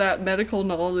ways that medical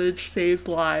knowledge saves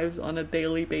lives on a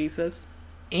daily basis.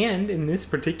 And in this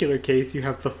particular case, you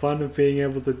have the fun of being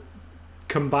able to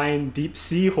combine deep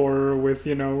sea horror with,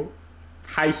 you know,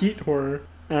 high heat horror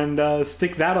and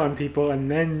stick that on people and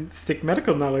then stick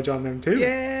medical knowledge on them too.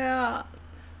 Yeah.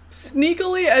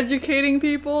 Sneakily educating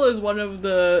people is one of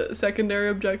the secondary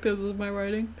objectives of my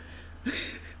writing.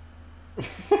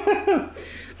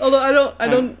 Although I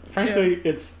don't. Frankly, yeah.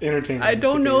 It's entertaining. I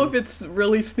don't know if it's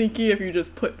really sneaky if you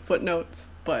just put footnotes,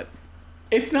 but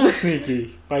it's not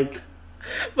sneaky. Like,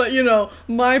 but you know,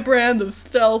 my brand of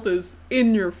stealth is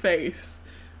in your face.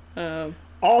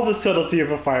 All the subtlety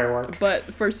of a firework.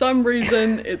 But for some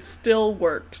reason, it still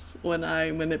works when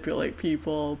I manipulate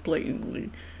people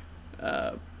blatantly.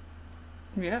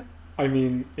 Yeah. I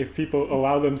mean, if people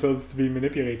allow themselves to be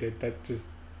manipulated,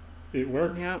 it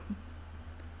works. Yep.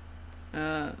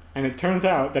 And it turns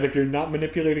out that if you're not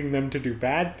manipulating them to do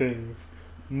bad things,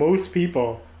 most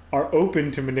people are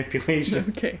open to manipulation.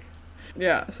 Okay.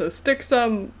 Yeah, so stick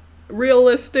some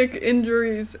realistic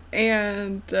injuries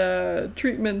and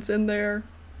treatments in there.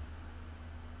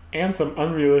 And some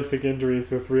unrealistic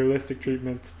injuries with realistic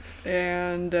treatments.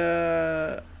 And,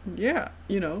 yeah,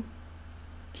 you know,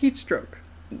 heat stroke.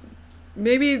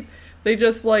 Maybe they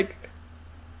just, like,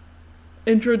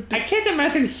 I can't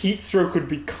imagine heat stroke would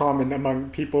be common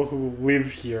among people who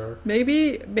live here.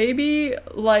 Maybe,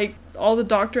 like, all the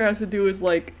doctor has to do is,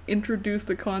 like, introduce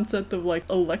the concept of, like,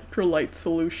 electrolyte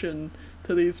solution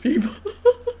to these people.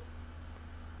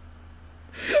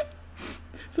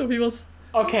 So people...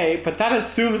 Okay, but that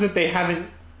assumes that they haven't...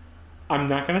 I'm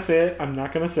not gonna say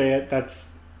it. That's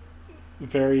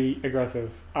very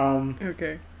aggressive.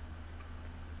 Okay.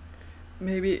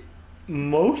 Maybe...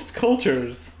 Most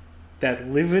cultures that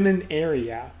live in an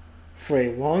area for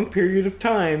a long period of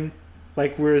time,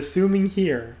 like we're assuming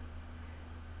here,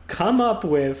 come up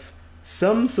with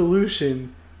some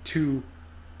solution to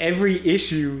every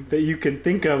issue that you can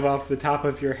think of off the top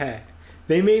of your head.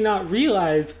 They may not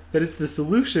realize that it's the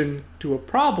solution to a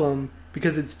problem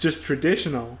because it's just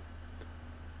traditional,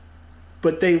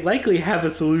 but they likely have a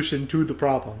solution to the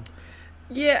problem.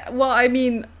 Yeah, well, I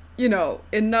mean, you know,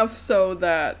 enough so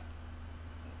that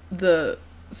the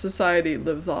society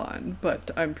lives on, but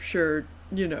I'm sure,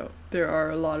 you know, there are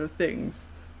a lot of things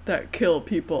that kill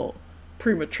people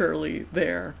prematurely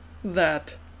there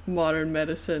that modern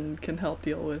medicine can help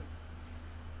deal with.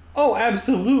 Oh,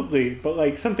 absolutely. But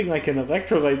like something like an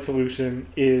electrolyte solution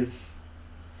is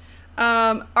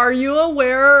are you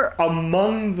aware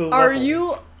among the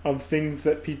levels of things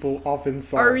that people often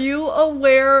solve. Are you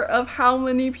aware of how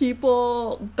many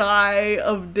people die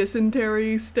of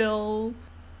dysentery still?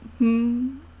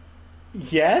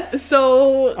 Yes.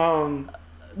 So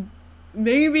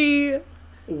maybe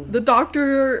the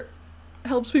doctor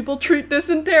helps people treat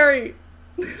dysentery.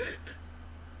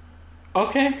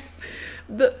 Okay.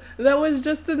 That was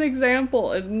just an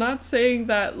example. I'm not saying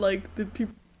that like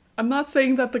I'm not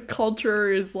saying that the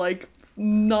culture is like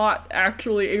not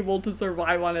actually able to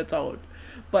survive on its own,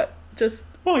 but just.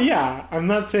 Well, yeah, I'm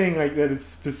not saying like that it's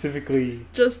specifically.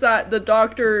 Just that the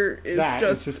doctor is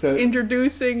just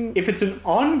introducing. If it's an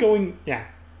ongoing, yeah,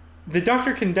 the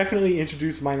doctor can definitely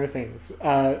introduce minor things.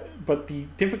 But the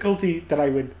difficulty that I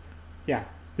would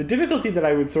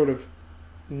sort of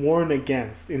warn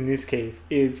against in this case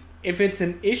is if it's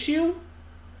an issue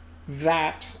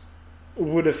that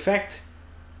would affect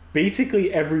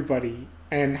basically everybody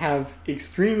and have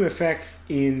extreme effects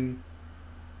in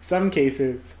some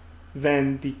cases,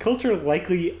 then the culture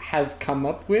likely has come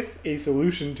up with a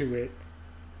solution to it.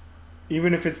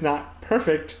 Even if it's not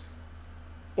perfect,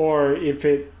 or if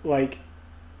it, like,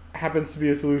 happens to be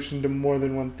a solution to more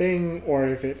than one thing, or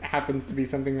if it happens to be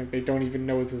something that they don't even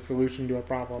know is a solution to a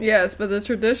problem. Yes, but the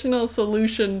traditional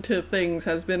solution to things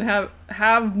has been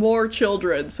have more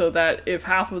children so that if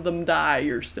half of them die,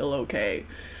 you're still okay.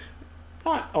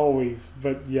 Not always,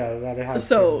 but yeah, that it has.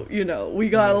 So, we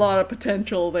got a lot of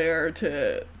potential there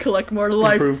to collect more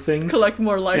life. Improve things. Collect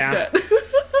more life debt.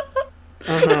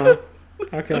 Uh-huh.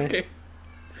 Okay.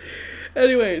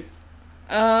 Anyways,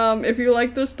 if you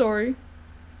like the story,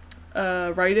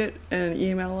 write it and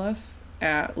email us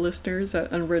at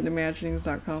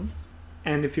listeners@unwrittenimaginings.com.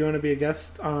 And if you want to be a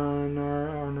guest on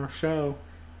our show,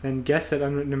 then guest at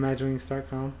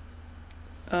unwrittenimaginings.com.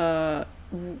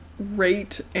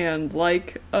 Rate and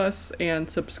like us and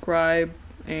subscribe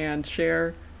and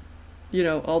share,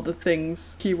 all the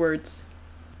things, keywords.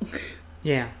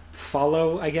 Yeah.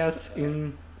 Follow, I guess,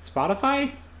 in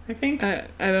Spotify, I think. I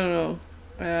don't know.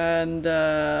 And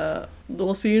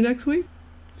we'll see you next week.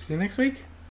 See you next week.